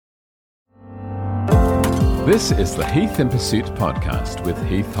This is the Heath in Pursuit podcast with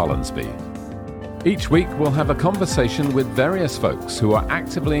Heath Hollandsby. Each week we'll have a conversation with various folks who are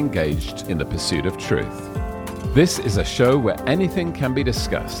actively engaged in the pursuit of truth. This is a show where anything can be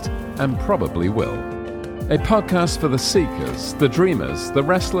discussed, and probably will. A podcast for the seekers, the dreamers, the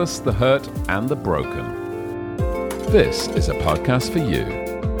restless, the hurt, and the broken. This is a podcast for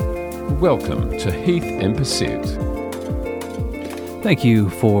you. Welcome to Heath in Pursuit. Thank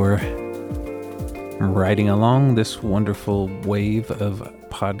you for riding along this wonderful wave of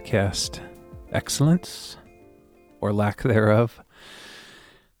podcast excellence, or lack thereof.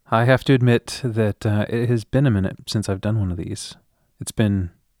 I have to admit that it has been a minute since I've done one of these. It's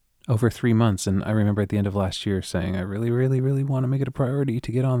been over 3 months, and I remember at the end of last year saying, I really want to make it a priority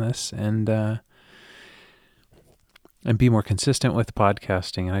to get on this and be more consistent with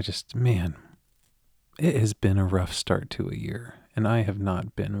podcasting. And I just, man, it has been a rough start to a year, and I have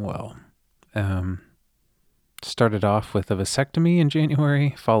not been well. Started off with a vasectomy in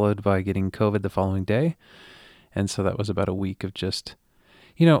January, followed by getting COVID the following day. And so that was about a week of just,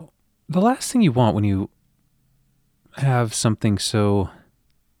 the last thing you want when you have something so,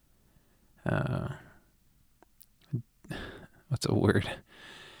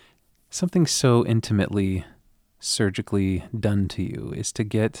 something so intimately surgically done to you is to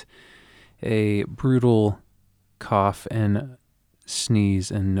get a brutal cough and sneeze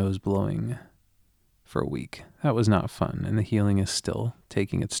and nose blowing for a week. That was not fun, and the healing is still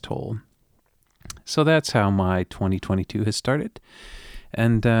taking its toll. So that's how my 2022 has started.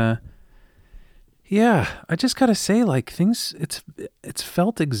 And I just gotta say, it's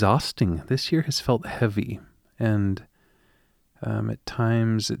felt exhausting. This year has felt heavy, and at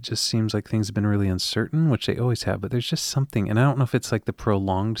times it just seems like things have been really uncertain, which they always have, but there's just something, and I don't know if it's like the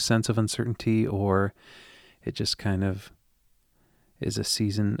prolonged sense of uncertainty or it just kind of is a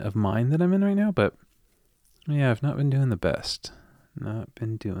season of mind that I'm in right now, but yeah, I've not been doing the best.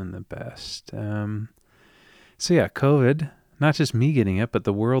 COVID, not just me getting it, but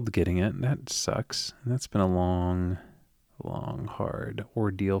the world getting it. That sucks. And that's been a long, hard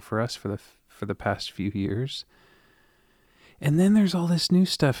ordeal for us for the past few years. And then there's all this new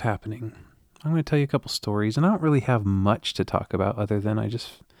stuff happening. I'm going to tell you a couple stories, and I don't really have much to talk about other than I've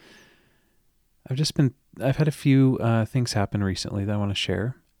had a few things happen recently that I want to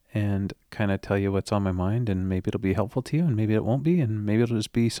share and kind of tell you what's on my mind, and maybe it'll be helpful to you, and maybe it won't be, and maybe it'll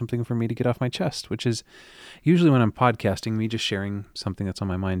just be something for me to get off my chest, which is usually when I'm podcasting, me just sharing something that's on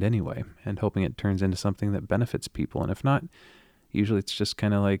my mind anyway, and hoping it turns into something that benefits people. And if not, usually it's just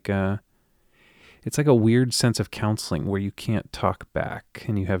kind of like, it's like a weird sense of counseling where you can't talk back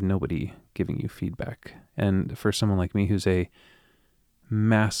and you have nobody giving you feedback. And for someone like me who's a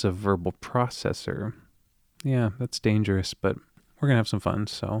massive verbal processor, yeah, that's dangerous, but we're going to have some fun.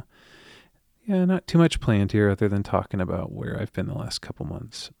 So yeah, not too much planned here other than talking about where I've been the last couple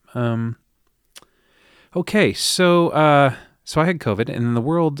months. Okay. So I had COVID, and the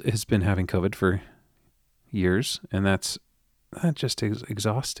world has been having COVID for years, and that just is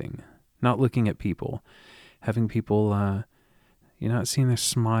exhausting. Not looking at people, having people, you're not seeing their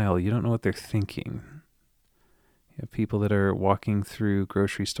smile. You don't know what they're thinking. You have people that are walking through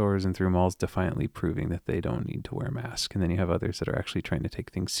grocery stores and through malls defiantly proving that they don't need to wear a mask. And then you have others that are actually trying to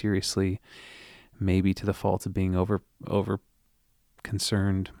take things seriously, maybe to the fault of being over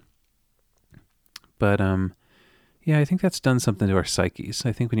concerned. But I think that's done something to our psyches.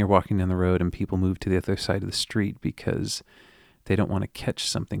 I think when you're walking down the road and people move to the other side of the street because they don't want to catch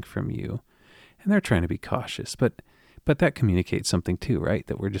something from you, and they're trying to be cautious, but that communicates something too, right?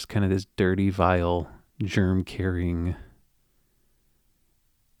 That we're just kind of this dirty, vile, germ-carrying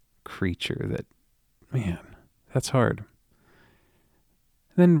creature that, man, that's hard.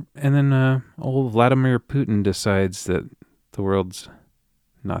 And then old Vladimir Putin decides that the world's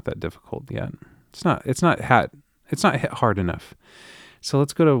not that difficult yet. It's not hard enough. So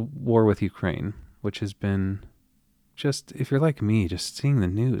let's go to war with Ukraine, which has been just, if you're like me, just seeing the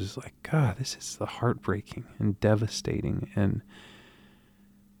news, like, God, this is heartbreaking and devastating. And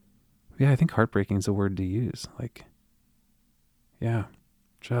yeah, I think heartbreaking is the word to use. Like, yeah,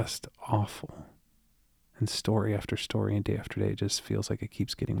 just awful. And story after story and day after day, it just feels like it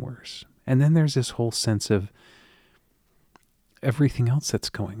keeps getting worse. And then there's this whole sense of everything else that's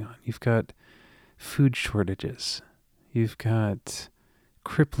going on. You've got food shortages. You've got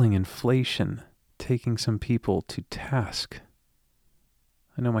crippling inflation taking some people to task.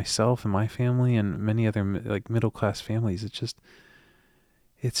 I know myself and my family and many other middle-class families,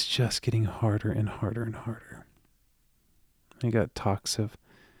 it's just getting harder and harder and harder. You got talks of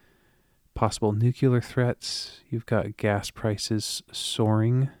possible nuclear threats. You've got gas prices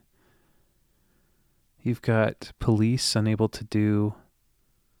soaring. You've got police unable to do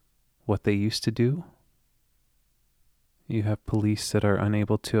what they used to do. You have police that are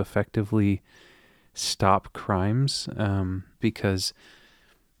unable to effectively stop crimes because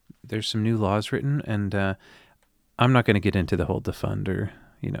there's some new laws written, and I'm not going to get into the whole defund or,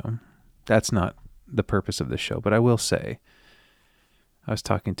 that's not the purpose of this show, but I will say, I was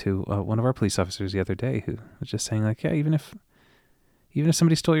talking to one of our police officers the other day who was just saying, like, yeah, even if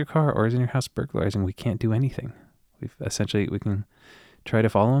somebody stole your car or is in your house burglarizing, we can't do anything. We can try to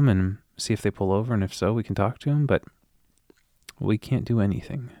follow them and see if they pull over, and if so, we can talk to them, but we can't do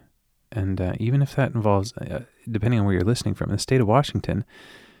anything. And even if that involves, depending on where you're listening from, in the state of Washington,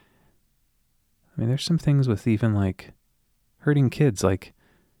 I mean, there's some things with even like hurting kids, like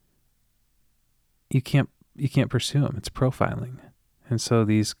you can't pursue them. It's profiling. And so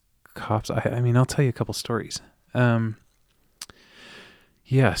these cops, I mean, I'll tell you a couple stories. So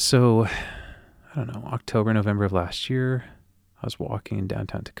I don't know, October, November of last year, I was walking in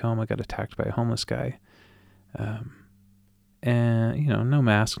downtown Tacoma, got attacked by a homeless guy. And, no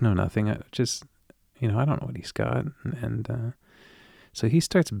mask, no nothing. I just, I don't know what he's got. And so he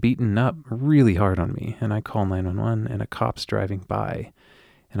starts beating up really hard on me, and I call 911, and a cop's driving by.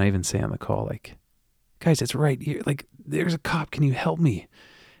 And I even say on the call, like, guys, it's right here. Like, there's a cop. Can you help me?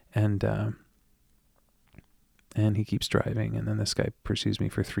 And he keeps driving, and then this guy pursues me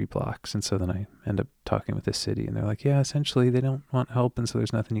for 3 blocks. And so then I end up talking with the city, and they're like, yeah, essentially they don't want help, and so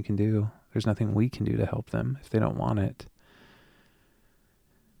there's nothing you can do. There's nothing we can do to help them if they don't want it.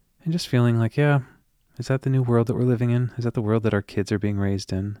 And just feeling like, yeah, is that the new world that we're living in? Is that the world that our kids are being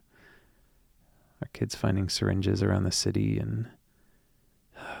raised in? Our kids finding syringes around the city, and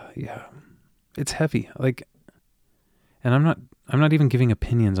yeah, it's heavy. Like, and I'm not even giving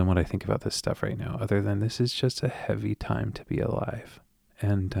opinions on what I think about this stuff right now, other than this is just a heavy time to be alive.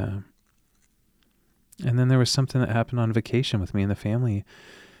 And then there was something that happened on vacation with me and the family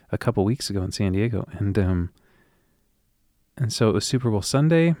a couple weeks ago in San Diego. And so it was Super Bowl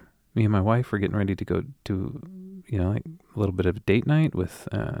Sunday. Me and my wife were getting ready to go to, like a little bit of a date night with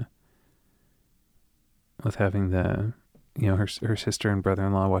having the, her sister and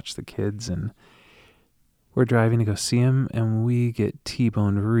brother-in-law watch the kids, and we're driving to go see him, and we get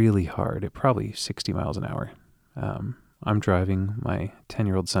T-boned really hard at probably 60 miles an hour. I'm driving, my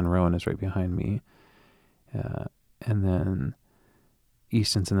 10-year-old son Rowan is right behind me, and then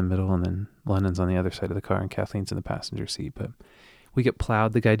Easton's in the middle, and then London's on the other side of the car, and Kathleen's in the passenger seat. But we get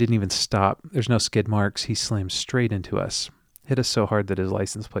plowed. The guy didn't even stop. There's no skid marks. He slammed straight into us, hit us so hard that his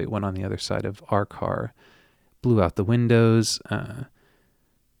license plate went on the other side of our car, blew out the windows.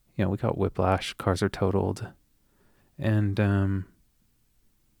 We got whiplash. Cars are totaled. And the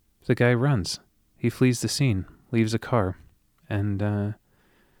guy runs. He flees the scene, leaves a car. And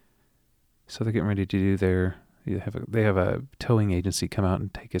so they're getting ready to do they have a towing agency come out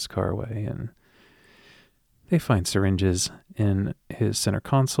and take his car away, and they find syringes in his center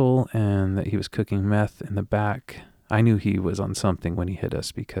console, and that he was cooking meth in the back. I knew he was on something when he hit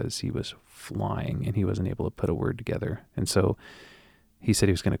us because he was flying and he wasn't able to put a word together. And so he said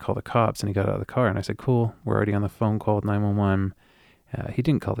he was going to call the cops, and he got out of the car, and I said, cool, we're already on the phone, called 911. He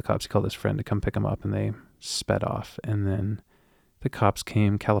didn't call the cops. He called his friend to come pick him up, and they sped off. And then the cops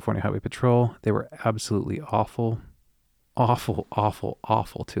came, California Highway Patrol. They were absolutely awful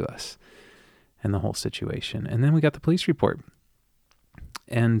to us and the whole situation. And then we got the police report,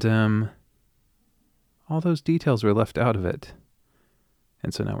 and all those details were left out of it.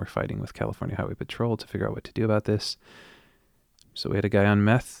 And so now we're fighting with California Highway Patrol to figure out what to do about this. So we had a guy on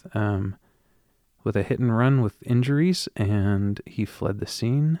meth with a hit and run with injuries, and he fled the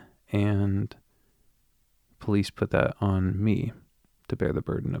scene, and police put that on me to bear the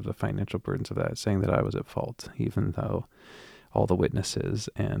burden of the financial burdens of that, saying that I was at fault, even though all the witnesses,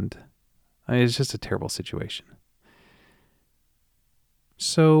 and it's just a terrible situation.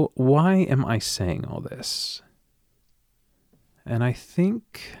 So why am I saying all this? And I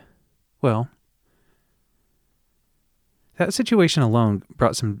think, that situation alone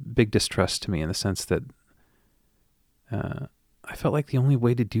brought some big distrust to me, in the sense that I felt like the only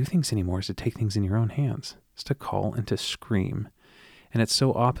way to do things anymore is to take things in your own hands. It's to call and to scream. And it's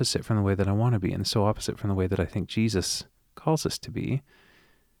so opposite from the way that I want to be, and so opposite from the way that I think Jesus calls us to be.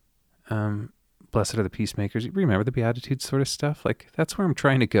 Blessed are the peacemakers. You remember the Beatitudes sort of stuff? Like, that's where I'm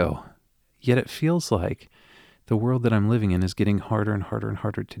trying to go. Yet it feels like the world that I'm living in is getting harder and harder and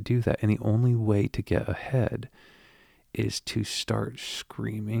harder to do that. And the only way to get ahead is to start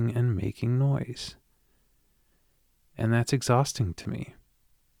screaming and making noise. And that's exhausting to me.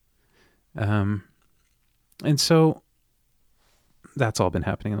 And so that's all been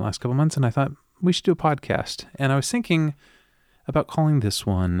happening in the last couple months. And I thought, we should do a podcast. And I was thinking about calling this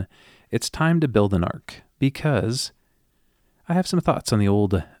one, It's Time to Build an Ark, because I have some thoughts on the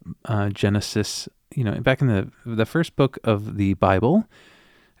old Genesis. Back in the first book of the Bible,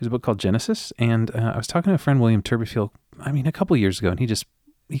 there's a book called Genesis, and I was talking to a friend, William Turbyfield, a couple years ago, and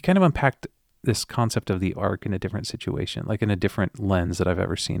he kind of unpacked this concept of the ark in a different situation, like in a different lens that I've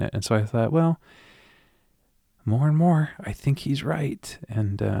ever seen it. And so I thought, well, more and more, I think he's right.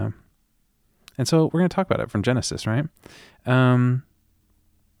 And so we're going to talk about it from Genesis, right? And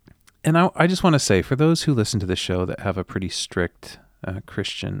I just want to say, for those who listen to the show that have a pretty strict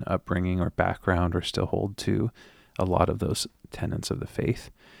Christian upbringing or background, or still hold to a lot of those tenets of the faith,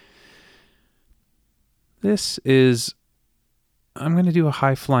 I'm going to do a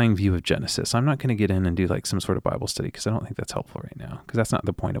high-flying view of Genesis. I'm not going to get in and do like some sort of Bible study, because I don't think that's helpful right now, because that's not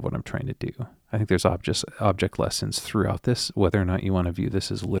the point of what I'm trying to do. I think there's object lessons throughout this, whether or not you want to view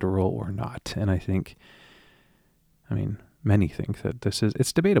this as literal or not. And I think, many think that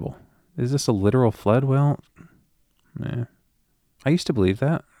it's debatable. Is this a literal flood? Well, I used to believe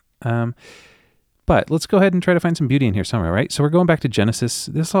that. But let's go ahead and try to find some beauty in here somewhere, right? So we're going back to Genesis.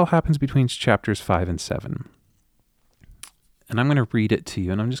 This all happens between chapters 5 and 7. And I'm going to read it to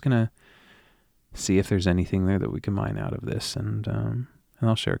you, and I'm just going to see if there's anything there that we can mine out of this. And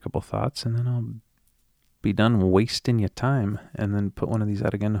I'll share a couple thoughts, and then I'll be done wasting your time, and then put one of these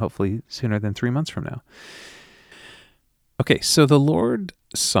out again, hopefully sooner than 3 months from now. Okay, so the Lord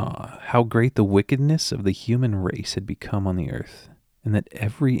saw how great the wickedness of the human race had become on the earth, and that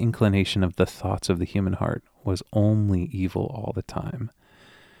every inclination of the thoughts of the human heart was only evil all the time.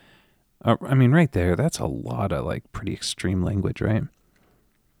 Right there, that's a lot of pretty extreme language, right?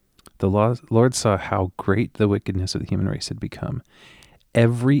 The Lord saw how great the wickedness of the human race had become.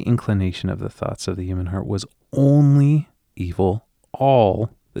 Every inclination of the thoughts of the human heart was only evil all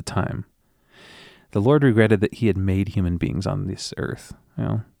the time. The Lord regretted that he had made human beings on this earth.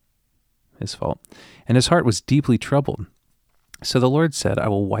 His fault. And his heart was deeply troubled. So the Lord said, I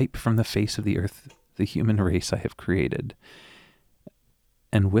will wipe from the face of the earth the human race I have created,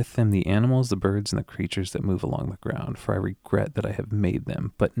 and with them the animals, the birds, and the creatures that move along the ground, for I regret that I have made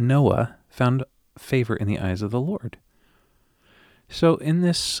them. But Noah found favor in the eyes of the Lord. So in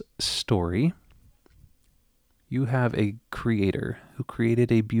this story, you have a creator who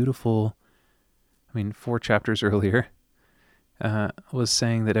created a beautiful, 4 chapters earlier, was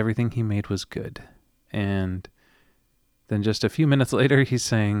saying that everything he made was good. And then just a few minutes later, he's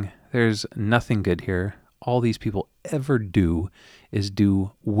saying, there's nothing good here. All these people ever do is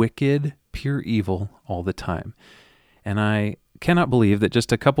do wicked, pure evil all the time. And I cannot believe that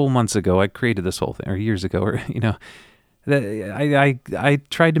just a couple months ago I created this whole thing, or years ago, or that I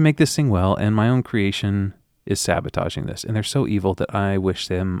tried to make this thing well, and my own creation is sabotaging this. And they're so evil that I wish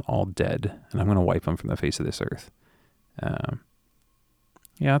them all dead, and I'm going to wipe them from the face of this earth.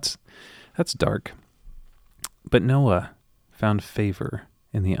 That's dark. But Noah found favor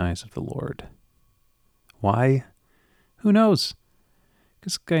in the eyes of the Lord. Why? Who knows?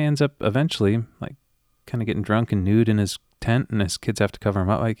 Because this guy ends up eventually, kind of getting drunk and nude in his tent, and his kids have to cover him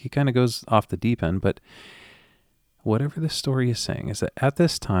up. He kind of goes off the deep end. But whatever the story is saying is that at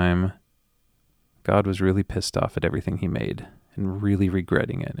this time, God was really pissed off at everything he made and really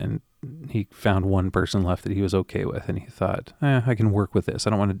regretting it. And he found one person left that he was okay with, and he thought, I can work with this.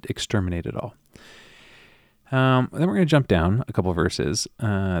 I don't want to exterminate it all. Then we're going to jump down a couple verses.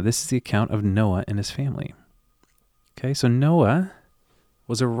 This is the account of Noah and his family. Okay, so Noah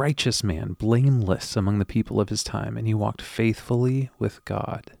was a righteous man, blameless among the people of his time, and he walked faithfully with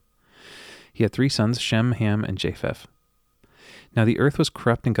God. He had 3 sons, Shem, Ham, and Japheth. Now the earth was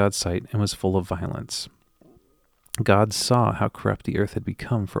corrupt in God's sight and was full of violence. God saw how corrupt the earth had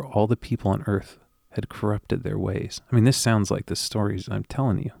become, for all the people on earth had corrupted their ways. This sounds like the stories I'm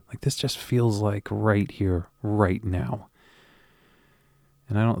telling you. This just feels like right here, right now.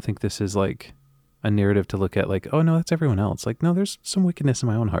 And I don't think this is a narrative to look at oh no, that's everyone else. No, there's some wickedness in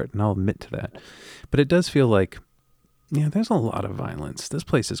my own heart, and I'll admit to that. But it does feel there's a lot of violence. This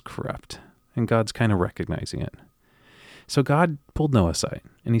place is corrupt, and God's kind of recognizing it. So God pulled Noah aside,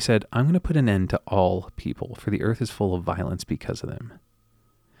 and he said, I'm going to put an end to all people, for the earth is full of violence because of them.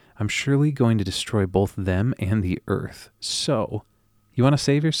 I'm surely going to destroy both them and the earth. So, you want to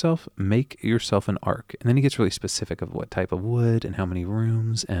save yourself? Make yourself an ark. And then he gets really specific of what type of wood and how many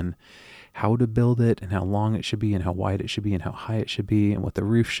rooms and how to build it and how long it should be and how wide it should be and how high it should be and what the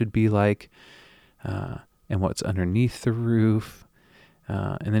roof should be like and what's underneath the roof.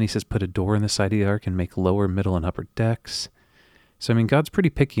 And then he says, put a door in the side of the ark and make lower, middle, and upper decks. So, God's pretty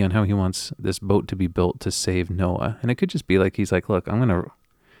picky on how he wants this boat to be built to save Noah. And it could just be he's like, look, I'm going to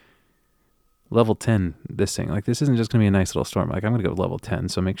level 10 this thing. Like, this isn't just going to be a nice little storm. Like, I'm going to go level 10,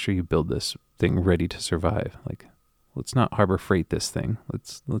 so make sure you build this thing ready to survive. Like, let's not Harbor Freight this thing.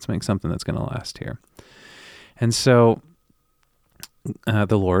 Let's make something that's going to last here. And so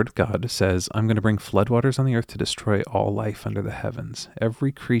the Lord God says, I'm going to bring floodwaters on the earth to destroy all life under the heavens.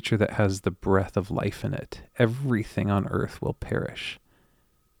 Every creature that has the breath of life in it, everything on earth will perish.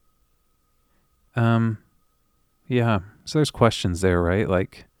 Yeah. So there's questions there, right?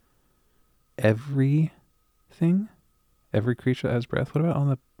 Like, everything? Every creature that has breath? What about all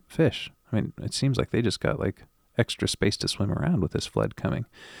the fish? I mean, it seems like they just got like extra space to swim around with this flood coming,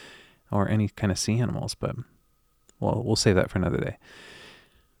 or any kind of sea animals, but well, we'll save that for another day.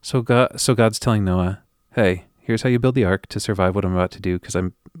 So God's telling Noah, hey, here's how you build the ark to survive what I'm about to do, because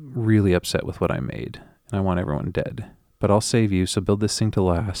I'm really upset with what I made and I want everyone dead. But I'll save you, so build this thing to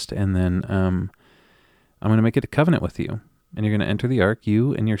last, and then I'm going to make it a covenant with you. And you're going to enter the ark,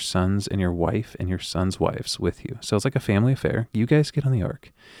 you and your sons and your wife and your sons' wives with you. So it's like a family affair. You guys get on the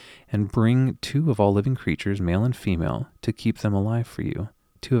ark and bring 2 of all living creatures, male and female, to keep them alive for you.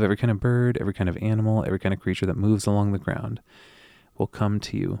 2 of every kind of bird, every kind of animal, every kind of creature that moves along the ground will come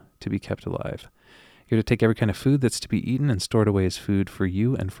to you to be kept alive. You're to take every kind of food that's to be eaten and stored away as food for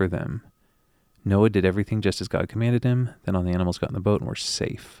you and for them. Noah did everything just as God commanded him. Then all the animals got in the boat and were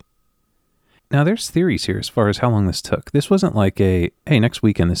safe. Now, there's theories here as far as how long this took. This wasn't like hey, next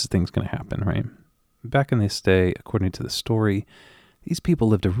weekend this thing's going to happen, right? Back in this day, according to the story, these people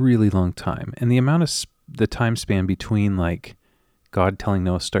lived a really long time. And the amount of the time span between like God telling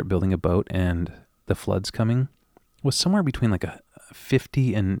Noah to start building a boat and the floods coming was somewhere between like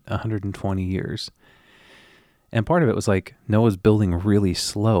 50 and 120 years. And part of it was like Noah's building really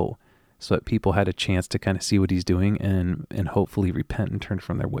slow so that people had a chance to kind of see what he's doing and hopefully repent and turn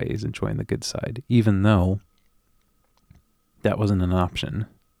from their ways and join the good side, even though that wasn't an option.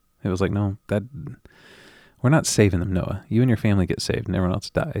 It was like, no, we're not saving them, Noah. You and your family get saved and everyone else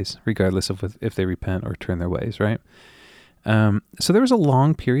dies, regardless of if they repent or turn their ways, right? So there was a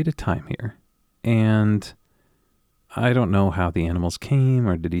long period of time here, and I don't know how the animals came,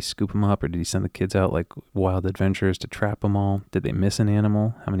 or did he scoop them up, or did he send the kids out like wild adventurers to trap them all? Did they miss an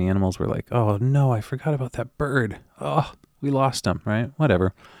animal? How many animals were like, oh no, I forgot about that bird. Oh, we lost him, right?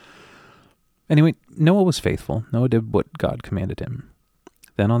 Whatever. Anyway, Noah was faithful. Noah did what God commanded him.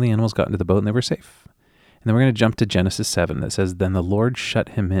 Then all the animals got into the boat and they were safe. And then we're going to jump to Genesis 7 that says, then the Lord shut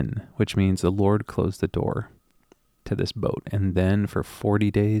him in, which means the Lord closed the door to this boat. And then for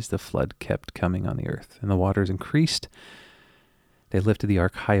 40 days, the flood kept coming on the earth, and the waters increased. They lifted the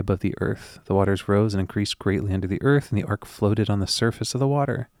ark high above the earth. The waters rose and increased greatly under the earth, and the ark floated on the surface of the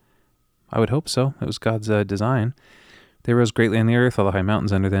water. I would hope so. It was God's design. They rose greatly on the earth, all the high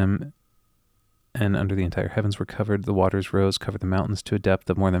mountains under them and under the entire heavens were covered. The waters rose, covered the mountains to a depth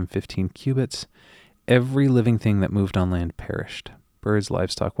of more than 15 cubits. Every living thing that moved on land perished. Birds,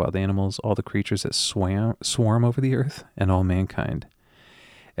 livestock, wild animals, all the creatures that swarm over the earth, and all mankind.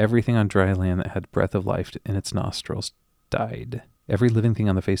 Everything on dry land that had breath of life in its nostrils died. Every living thing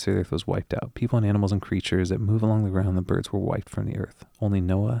on the face of the earth was wiped out. People and animals and creatures that move along the ground, the birds were wiped from the earth. Only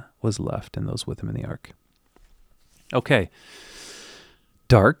Noah was left and those with him in the ark. Okay.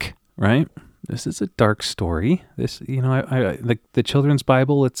 Dark, right? This is a dark story. This, I like the children's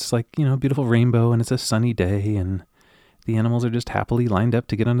Bible. It's like, a beautiful rainbow and it's a sunny day and the animals are just happily lined up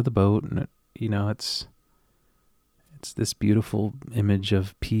to get onto the boat. And, it's this beautiful image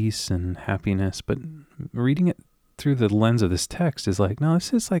of peace and happiness. But reading it through the lens of this text is like, no,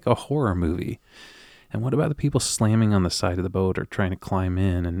 this is like a horror movie. And what about the people slamming on the side of the boat or trying to climb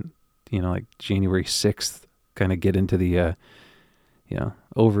in and, like January 6th, kind of get into the,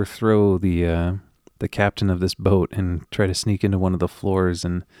 overthrow the captain of this boat and try to sneak into one of the floors.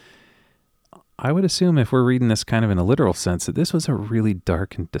 And I would assume if we're reading this kind of in a literal sense, that this was a really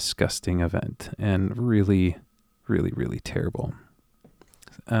dark and disgusting event and really, really, really terrible.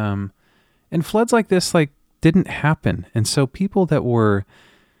 And floods like this, didn't happen. And so people that were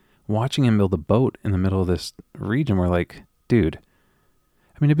watching him build a boat in the middle of this region were like, dude,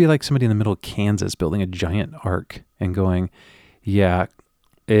 it'd be like somebody in the middle of Kansas building a giant ark and going, yeah,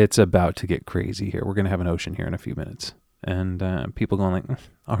 it's about to get crazy here. We're going to have an ocean here in a few minutes. And people going like,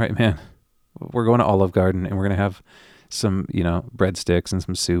 all right, man, we're going to Olive Garden and we're going to have some, breadsticks and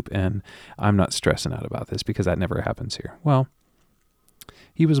some soup. And I'm not stressing out about this because that never happens here. Well,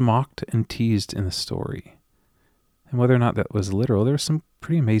 he was mocked and teased in the story. And whether or not that was literal, there were some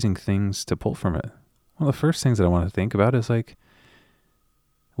pretty amazing things to pull from it. One of the first things that I want to think about is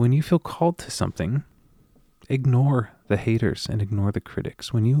when you feel called to something, ignore the haters and ignore the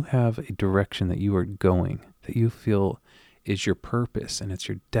critics. When you have a direction that you are going, that you feel is your purpose and it's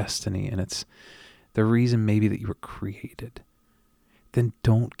your destiny and it's the reason maybe that you were created, then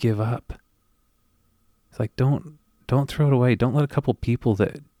don't give up. It's like, don't throw it away. Don't let a couple people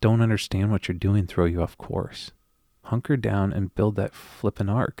that don't understand what you're doing throw you off course. Hunker down and build that flippin'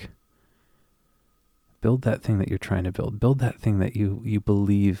 ark. Build that thing that you're trying to build. Build that thing that you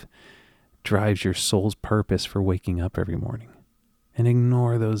believe drives your soul's purpose for waking up every morning. And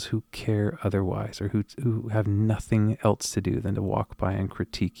ignore those who care otherwise, or who have nothing else to do than to walk by and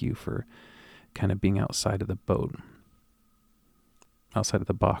critique you for kind of being outside of the boat. Outside of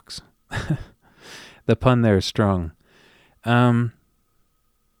the box. The pun there is strong. But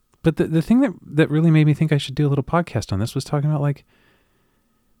the thing that really made me think I should do a little podcast on this was talking about, like,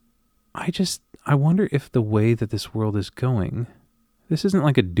 I wonder if the way that this world is going, this isn't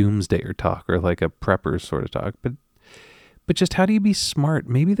like a doomsdayer talk or like a prepper sort of talk, but just how do you be smart?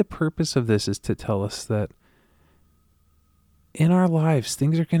 Maybe the purpose of this is to tell us that in our lives,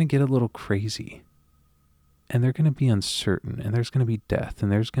 things are going to get a little crazy. And they're going to be uncertain, and there's going to be death,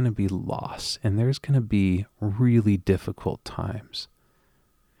 and there's going to be loss, and there's going to be really difficult times.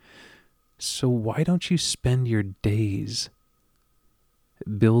 So why don't you spend your days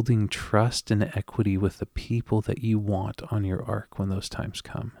building trust and equity with the people that you want on your ark when those times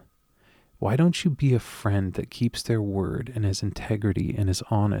come? Why don't you be a friend that keeps their word and has integrity and is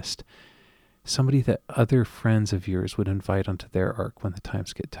honest? Somebody that other friends of yours would invite onto their ark when the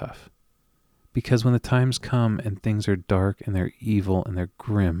times get tough. Because when the times come and things are dark and they're evil and they're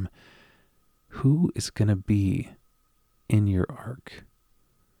grim, who is going to be in your ark?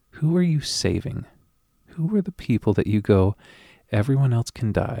 Who are you saving? Who are the people that you go, everyone else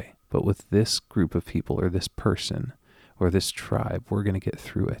can die, but with this group of people or this person or this tribe, we're going to get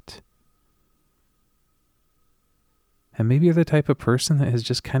through it? And maybe you're the type of person that has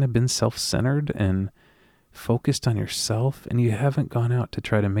just kind of been self-centered and focused on yourself, and you haven't gone out to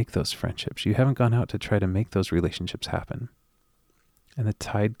try to make those friendships. You haven't gone out to try to make those relationships happen. And the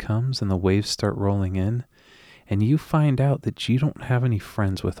tide comes and the waves start rolling in, and you find out that you don't have any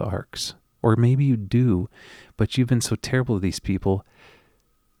friends with arcs. Or maybe you do, but you've been so terrible to these people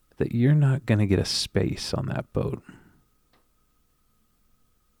that you're not going to get a space on that boat.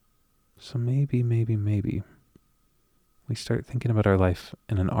 So maybe we start thinking about our life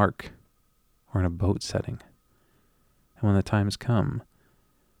in an ark or in a boat setting. And when the times come,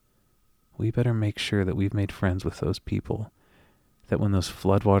 we better make sure that we've made friends with those people, that when those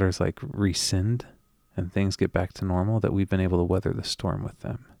floodwaters like rescind and things get back to normal, that we've been able to weather the storm with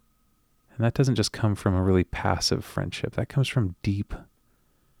them. And that doesn't just come from a really passive friendship. That comes from deep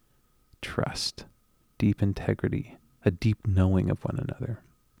trust, deep integrity, a deep knowing of one another.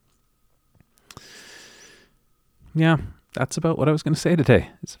 Yeah, that's about what I was going to say today,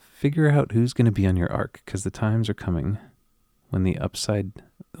 is figure out who's going to be on your ark, because the times are coming when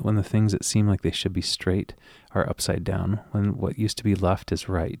the things that seem like they should be straight are upside down, when what used to be left is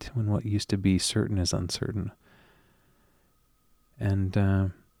right, when what used to be certain is uncertain. And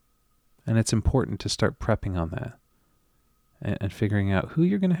it's important to start prepping on that and figuring out who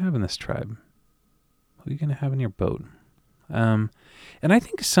you're going to have in this tribe, who you're going to have in your boat. And I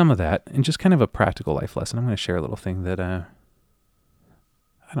think some of that, and just kind of a practical life lesson, I'm going to share a little thing that, I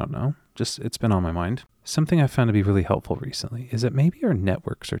don't know, just it's been on my mind. Something I found to be really helpful recently is that maybe our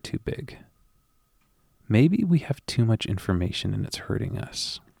networks are too big. Maybe we have too much information and it's hurting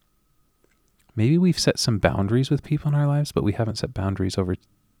us. Maybe we've set some boundaries with people in our lives, but we haven't set boundaries over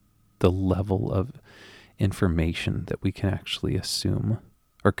the level of information that we can actually assume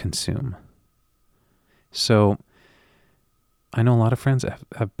or consume. So I know a lot of friends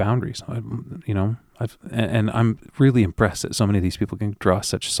have boundaries, and I'm really impressed that so many of these people can draw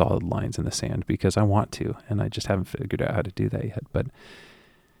such solid lines in the sand, because I want to, and I just haven't figured out how to do that yet. But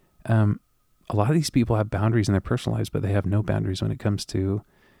a lot of these people have boundaries in their personal lives, but they have no boundaries when it comes to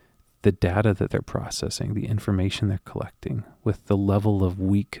the data that they're processing, the information they're collecting, with the level of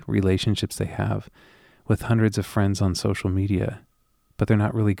weak relationships they have with hundreds of friends on social media, but they're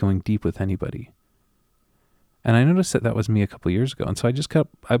not really going deep with anybody. And I noticed that was me a couple years ago. And so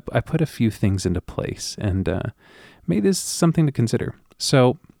I put a few things into place and made this something to consider.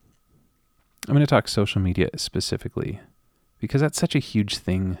 So I'm going to talk social media specifically, because that's such a huge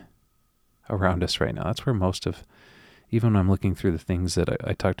thing around us right now. That's where most of, even when I'm looking through the things that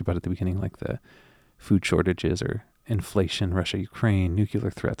I talked about at the beginning, like the food shortages or inflation, Russia, Ukraine,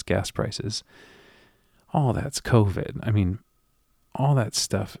 nuclear threats, gas prices, all that's COVID. I mean, all that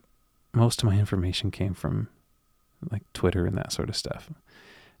stuff, most of my information came from like Twitter and that sort of stuff.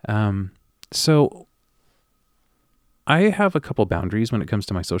 So I have a couple boundaries when it comes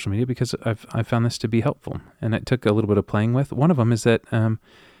to my social media because I've found this to be helpful, and it took a little bit of playing with. One of them is that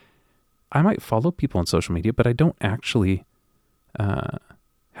I might follow people on social media, but I don't actually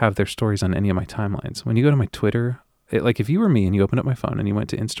have their stories on any of my timelines. When you go to my Twitter, like if you were me and you opened up my phone and you went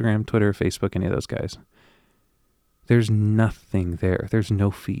to Instagram, Twitter, Facebook, any of those guys, there's nothing there. There's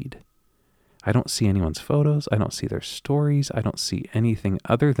no feed. I don't see anyone's photos. I don't see their stories. I don't see anything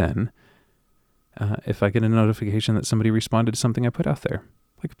other than if I get a notification that somebody responded to something I put out there.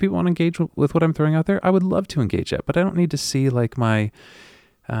 Like if people want to engage with what I'm throwing out there, I would love to engage it, but I don't need to see like my,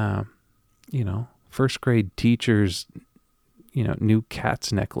 first grade teacher's, new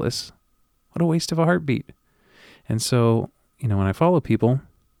cat's necklace. What a waste of a heartbeat. And so, when I follow people,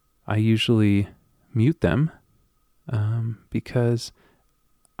 I usually mute them because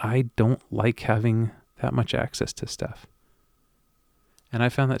I don't like having that much access to stuff. And I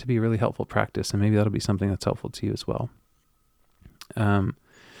found that to be a really helpful practice, and maybe that'll be something that's helpful to you as well.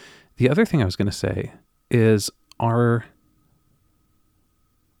 The other thing I was going to say is our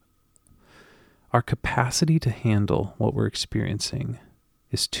capacity to handle what we're experiencing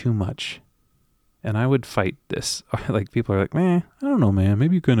is too much. And I would fight this. Like people are like, I don't know, man.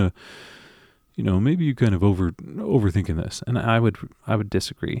 Maybe you kind of overthinking this. And I would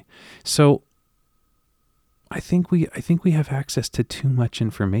disagree. So I think we have access to too much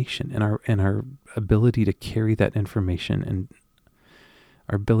information, and our ability to carry that information and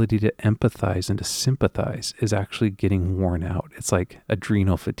our ability to empathize and to sympathize is actually getting worn out. It's like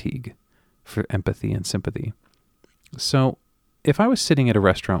adrenal fatigue for empathy and sympathy. So if I was sitting at a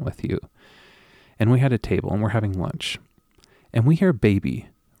restaurant with you and we had a table and we're having lunch and we hear a baby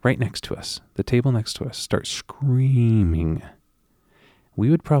right next to us, the table next to us, start screaming, we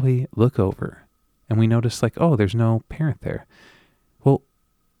would probably look over and we notice like, oh, there's no parent there. Well,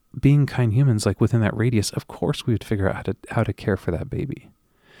 being kind humans, like within that radius, of course we would figure out how to care for that baby.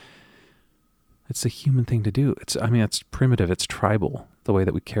 It's a human thing to do. It's primitive. It's tribal, the way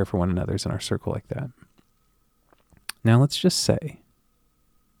that we care for one another is in our circle like that. Now let's just say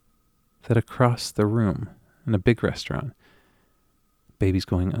that across the room in a big restaurant, baby's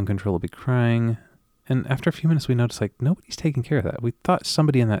going uncontrollably crying. And after a few minutes, we notice like nobody's taking care of that. We thought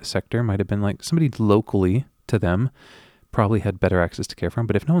somebody in that sector might have been like somebody locally to them probably had better access to care for them.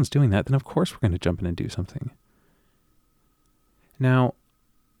 But if no one's doing that, then of course we're going to jump in and do something. Now,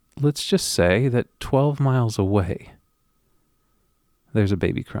 let's just say that 12 miles away, there's a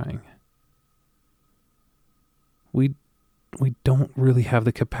baby crying. We don't really have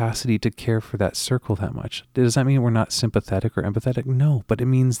the capacity to care for that circle that much. Does that mean we're not sympathetic or empathetic? No, but it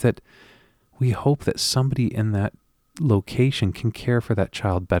means that we hope that somebody in that location can care for that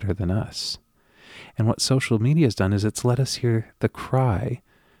child better than us. And what social media has done is it's let us hear the cry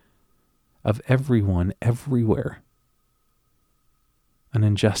of everyone everywhere. An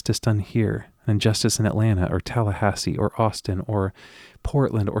injustice done here, an injustice in Atlanta or Tallahassee or Austin or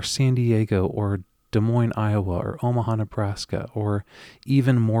Portland or San Diego or Des Moines, Iowa or Omaha, Nebraska, or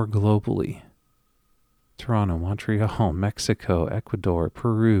even more globally, Toronto, Montreal, Mexico, Ecuador,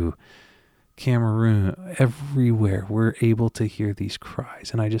 Peru, Cameroon, everywhere we're able to hear these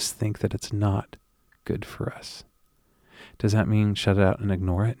cries. And I just think that it's not good for us. Does that mean shut it out and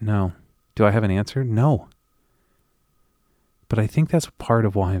ignore it? No. Do I have an answer? No. But I think that's part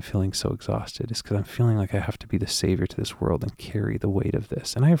of why I'm feeling so exhausted, is because I'm feeling like I have to be the savior to this world and carry the weight of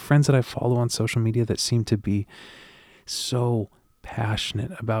this. And I have friends that I follow on social media that seem to be so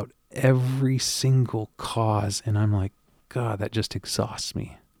passionate about every single cause. And I'm like, God, that just exhausts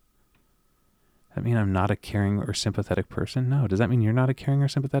me. Does that mean I'm not a caring or sympathetic person? No. Does that mean you're not a caring or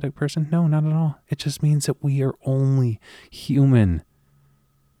sympathetic person? No, not at all. It just means that we are only human.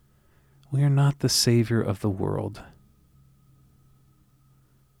 We are not the savior of the world.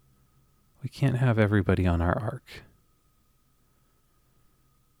 We can't have everybody on our arc.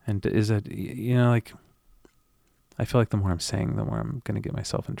 And is it, like, I feel like the more I'm saying, the more I'm going to get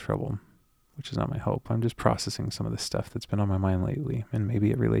myself in trouble, which is not my hope. I'm just processing some of the stuff that's been on my mind lately, and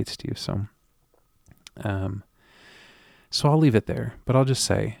maybe it relates to you. So I'll leave it there, but I'll just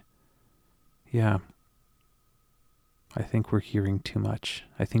say, yeah, I think we're hearing too much.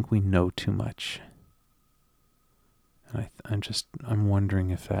 I think we know too much. And I'm wondering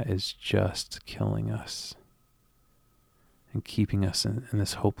if that is just killing us and keeping us in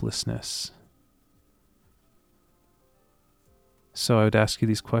this hopelessness. So I would ask you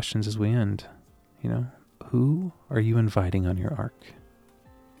these questions as we end. Who are you inviting on your ark?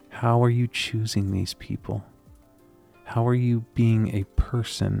 How are you choosing these people? How are you being a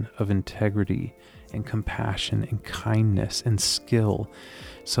person of integrity and compassion and kindness and skill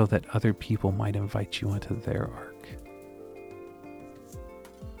so that other people might invite you onto their ark?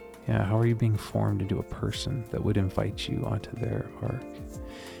 Yeah, how are you being formed into a person that would invite you onto their ark?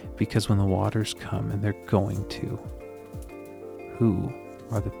 Because when the waters come, and they're going to, who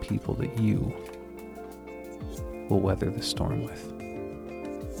are the people that you will weather the storm with?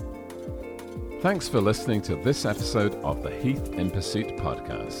 Thanks for listening to this episode of the Heath in Pursuit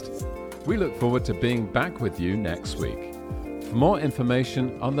podcast. We look forward to being back with you next week. For more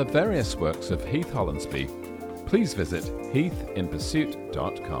information on the various works of Heath Hollandsby, please visit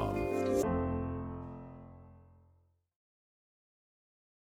heathinpursuit.com.